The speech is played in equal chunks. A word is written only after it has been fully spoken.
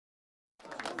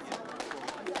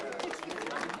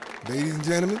Ladies and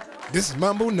gentlemen, this is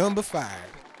Mambo number 5.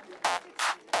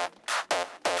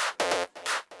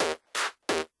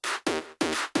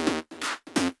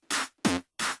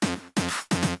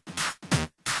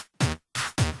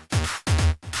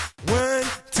 One,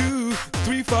 two,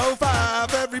 three, four,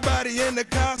 five. Everybody in the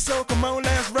car, so come on,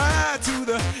 let's ride to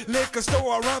the liquor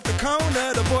store around the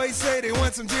corner. The boys say they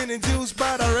want some gin and juice,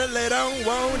 but I really don't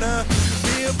wanna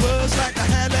be a buzz like I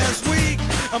had last week.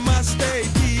 I must stay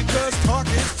deep, cause talk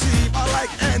is cheap. I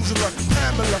like Angela,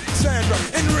 Pamela, Sandra,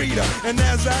 and Rita. And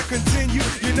as I continue,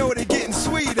 you know they're getting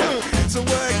sweeter. So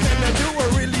what can I do? I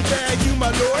really bag you,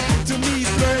 my lord. To me,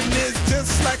 flirting is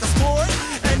just like a sport.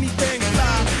 Anything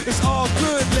fly, it's all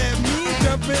good. Let me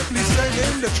jump in, please sing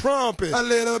in the trumpet. A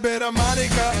little bit of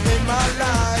Monica in my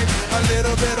life, a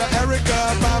little bit of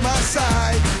Erica by my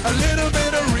side, a little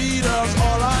bit of Rita's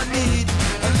all I need,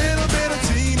 a little bit of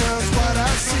Tina's what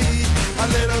I see, a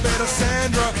little bit of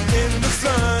Sandra in the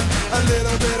sun, a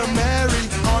little bit of Mary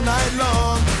all night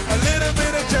long, a little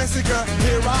bit of Jessica,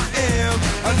 here I am,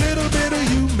 a little bit of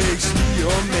you makes me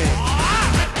your man.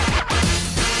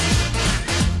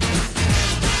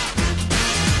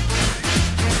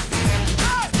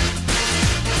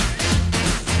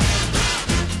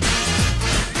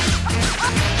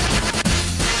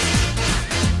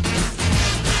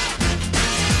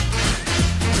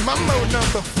 Mambo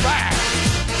number 5.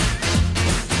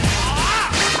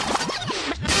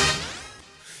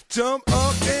 Jump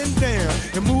up and down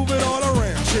and move it all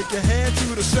around. Shake your hand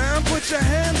to the sound, put your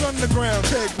hands on the ground.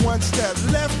 Take one step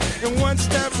left and one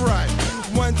step right.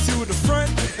 One to the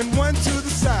front and one to the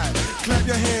side. Clap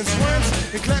your hands once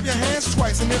and clap your hands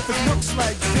twice. And if it looks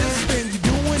like this, then you're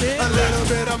doing it. A little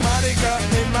bit of Monica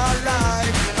in my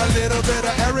life, a little bit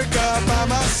of Erica by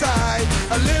my side,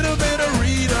 a little bit of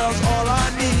Rita's all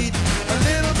I need, a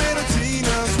little bit of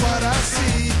Tina's what I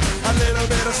see, a little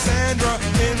bit of Sandra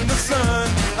in the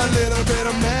sun, a little bit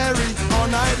of Mary all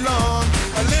night long,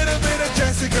 a little bit of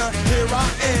Jessica, here I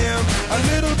am, a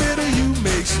little bit of you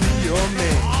makes me your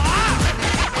man.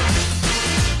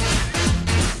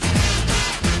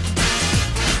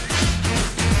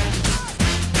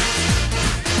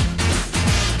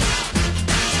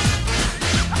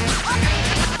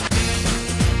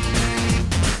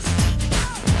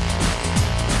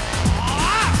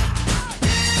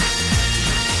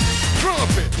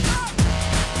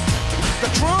 The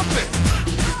trumpet.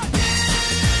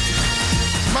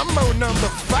 Mambo number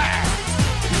 5.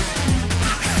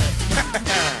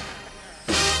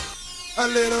 A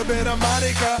little bit of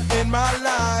Monica in my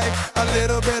life, a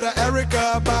little bit of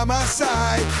Erica by my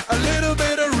side, a little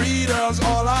bit of Rita's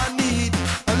all I need,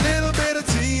 a little bit of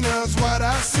Tina's what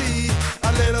I see,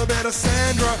 a little bit of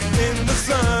Sandra in the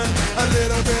sun, a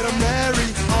little bit of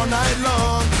Mary all night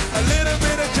long, a little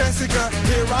bit of Jessica,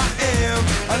 here I am,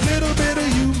 a little bit of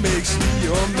you makes me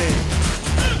your man.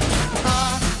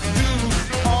 I do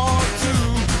all to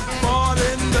fall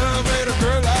in love with a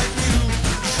girl like you.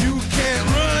 You can't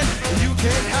run, you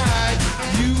can't hide,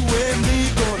 you and me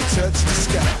gonna touch the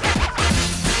sky.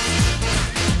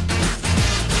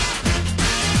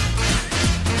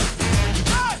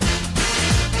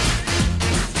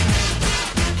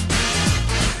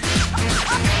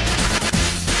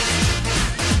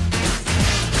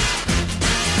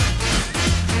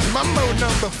 Mambo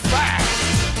number 5.